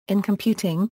In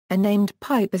computing, a named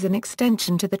pipe is an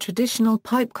extension to the traditional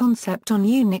pipe concept on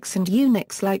Unix and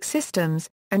Unix-like systems,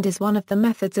 and is one of the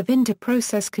methods of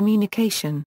inter-process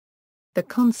communication. The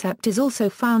concept is also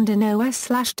found in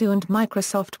OS/2 and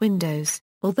Microsoft Windows,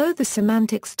 although the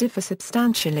semantics differ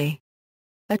substantially.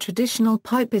 A traditional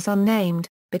pipe is unnamed,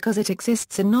 because it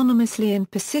exists anonymously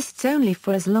and persists only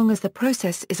for as long as the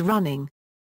process is running.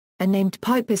 A named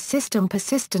pipe is system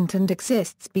persistent and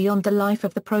exists beyond the life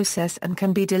of the process and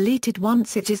can be deleted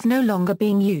once it is no longer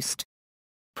being used.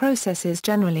 Processes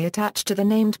generally attach to the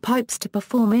named pipes to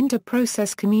perform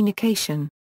inter-process communication.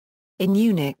 In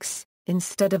Unix,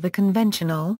 instead of a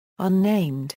conventional,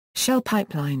 unnamed, shell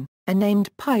pipeline, a named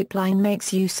pipeline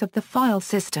makes use of the file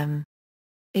system.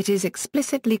 It is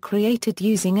explicitly created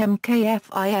using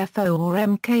MKFIFO or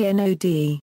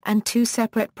MKNOD, and two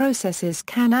separate processes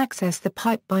can access the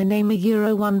pipe by name.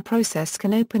 One process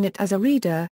can open it as a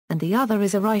reader, and the other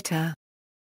is a writer.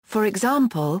 For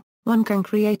example, one can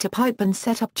create a pipe and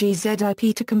set up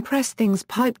gzip to compress things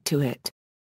piped to it.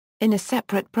 In a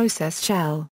separate process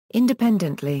shell,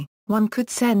 independently, one could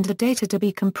send the data to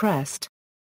be compressed.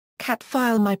 Cat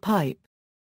file my pipe.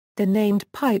 The named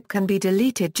pipe can be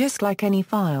deleted just like any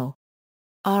file.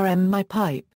 rm my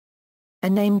pipe. A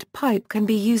named pipe can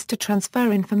be used to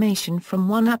transfer information from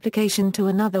one application to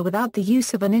another without the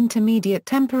use of an intermediate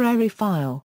temporary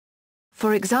file.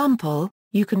 For example,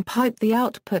 you can pipe the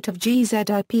output of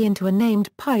gzip into a named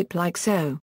pipe like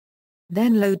so.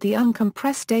 Then load the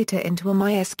uncompressed data into a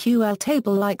MySQL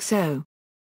table like so.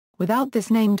 Without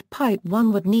this named pipe,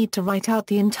 one would need to write out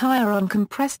the entire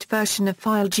uncompressed version of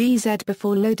file gz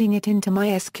before loading it into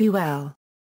MySQL.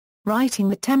 Writing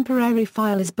the temporary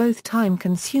file is both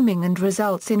time-consuming and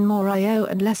results in more I/O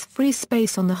and less free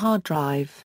space on the hard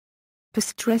drive.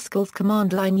 PostgreSQL's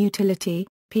command line utility,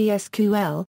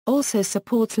 PSQL, also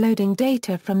supports loading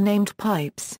data from named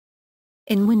pipes.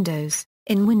 In Windows,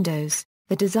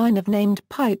 the design of named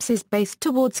pipes is based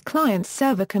towards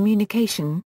client-server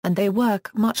communication, and they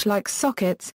work much like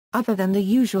sockets, other than the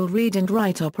usual read and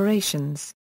write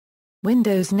operations.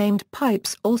 Windows named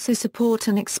pipes also support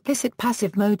an explicit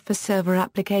passive mode for server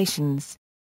applications.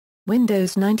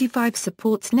 Windows 95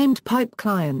 supports named pipe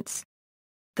clients.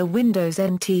 The Windows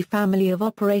NT family of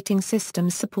operating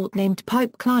systems support named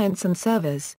pipe clients and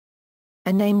servers.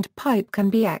 A named pipe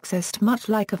can be accessed much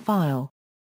like a file.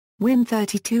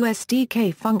 Win32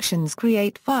 SDK functions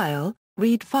create file,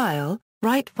 read file,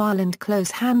 write file and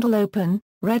close handle open,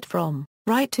 read from,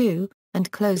 write to,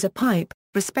 and close a pipe,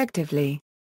 respectively.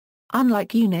 Unlike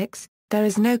Unix, there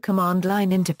is no command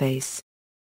line interface.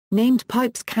 Named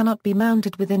pipes cannot be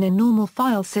mounted within a normal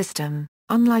file system,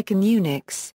 unlike in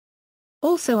Unix.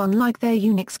 Also, unlike their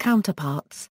Unix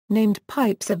counterparts, named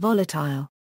pipes are volatile.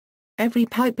 Every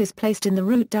pipe is placed in the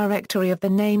root directory of the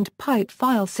named pipe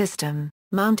file system,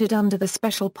 mounted under the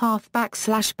special path //. /pipe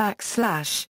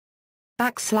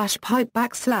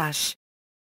 /.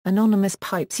 Anonymous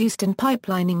pipes used in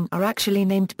pipelining are actually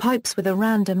named pipes with a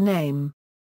random name.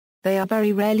 They are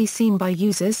very rarely seen by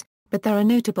users, but there are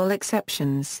notable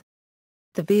exceptions.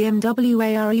 The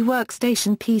VMware ARE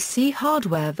Workstation PC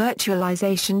hardware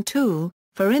virtualization tool,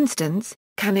 for instance,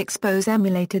 can expose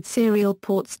emulated serial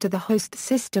ports to the host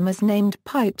system as named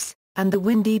pipes, and the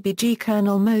WinDBG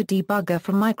kernel mode debugger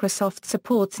from Microsoft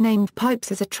supports named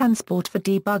pipes as a transport for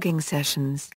debugging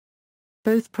sessions.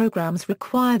 Both programs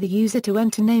require the user to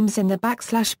enter names in the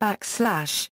 //pipe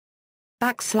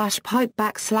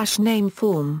 /name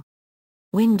form.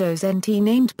 Windows NT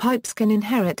named pipes can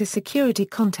inherit a security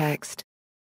context.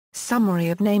 Summary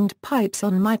of named pipes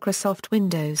on Microsoft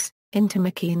Windows,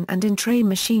 Intermachine and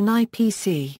Intra-Machine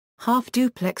IPC,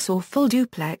 half-duplex or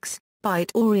full-duplex,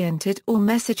 byte-oriented or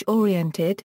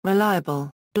message-oriented,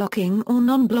 reliable, blocking or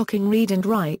non-blocking read and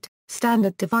write,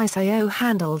 standard device I/O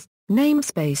handles,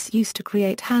 namespace used to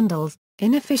create handles,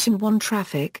 inefficient one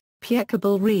traffic,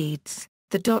 piecable reads.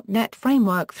 The .NET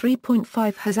Framework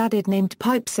 3.5 has added named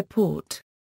pipe support.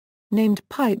 Named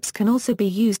pipes can also be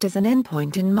used as an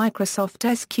endpoint in Microsoft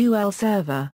SQL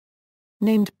Server.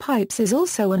 Named pipes is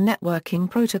also a networking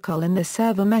protocol in the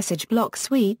server message block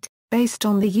suite, based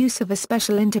on the use of a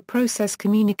special inter-process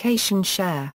communication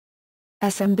share.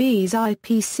 SMB's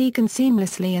IPC can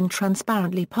seamlessly and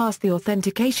transparently pass the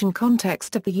authentication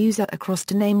context of the user across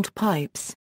to named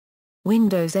pipes.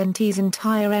 Windows NT's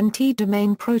entire NT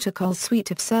domain protocol suite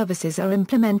of services are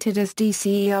implemented as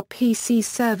DCERPC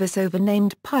service over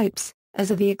named pipes,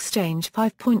 as are the Exchange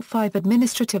 5.5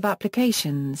 administrative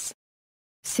applications.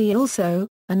 See also,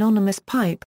 anonymous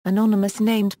pipe, anonymous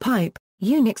named pipe,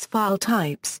 Unix file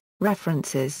types,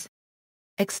 references.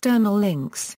 External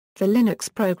links, the Linux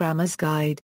Programmer's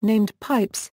Guide, Named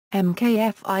Pipes,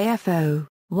 MKFIFO,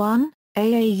 1,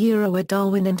 AA Euro A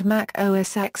Darwin and Mac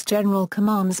OS X General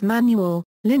Commands Manual,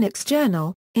 Linux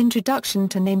Journal, Introduction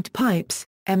to Named Pipes,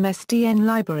 MSDN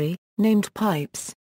Library, Named Pipes.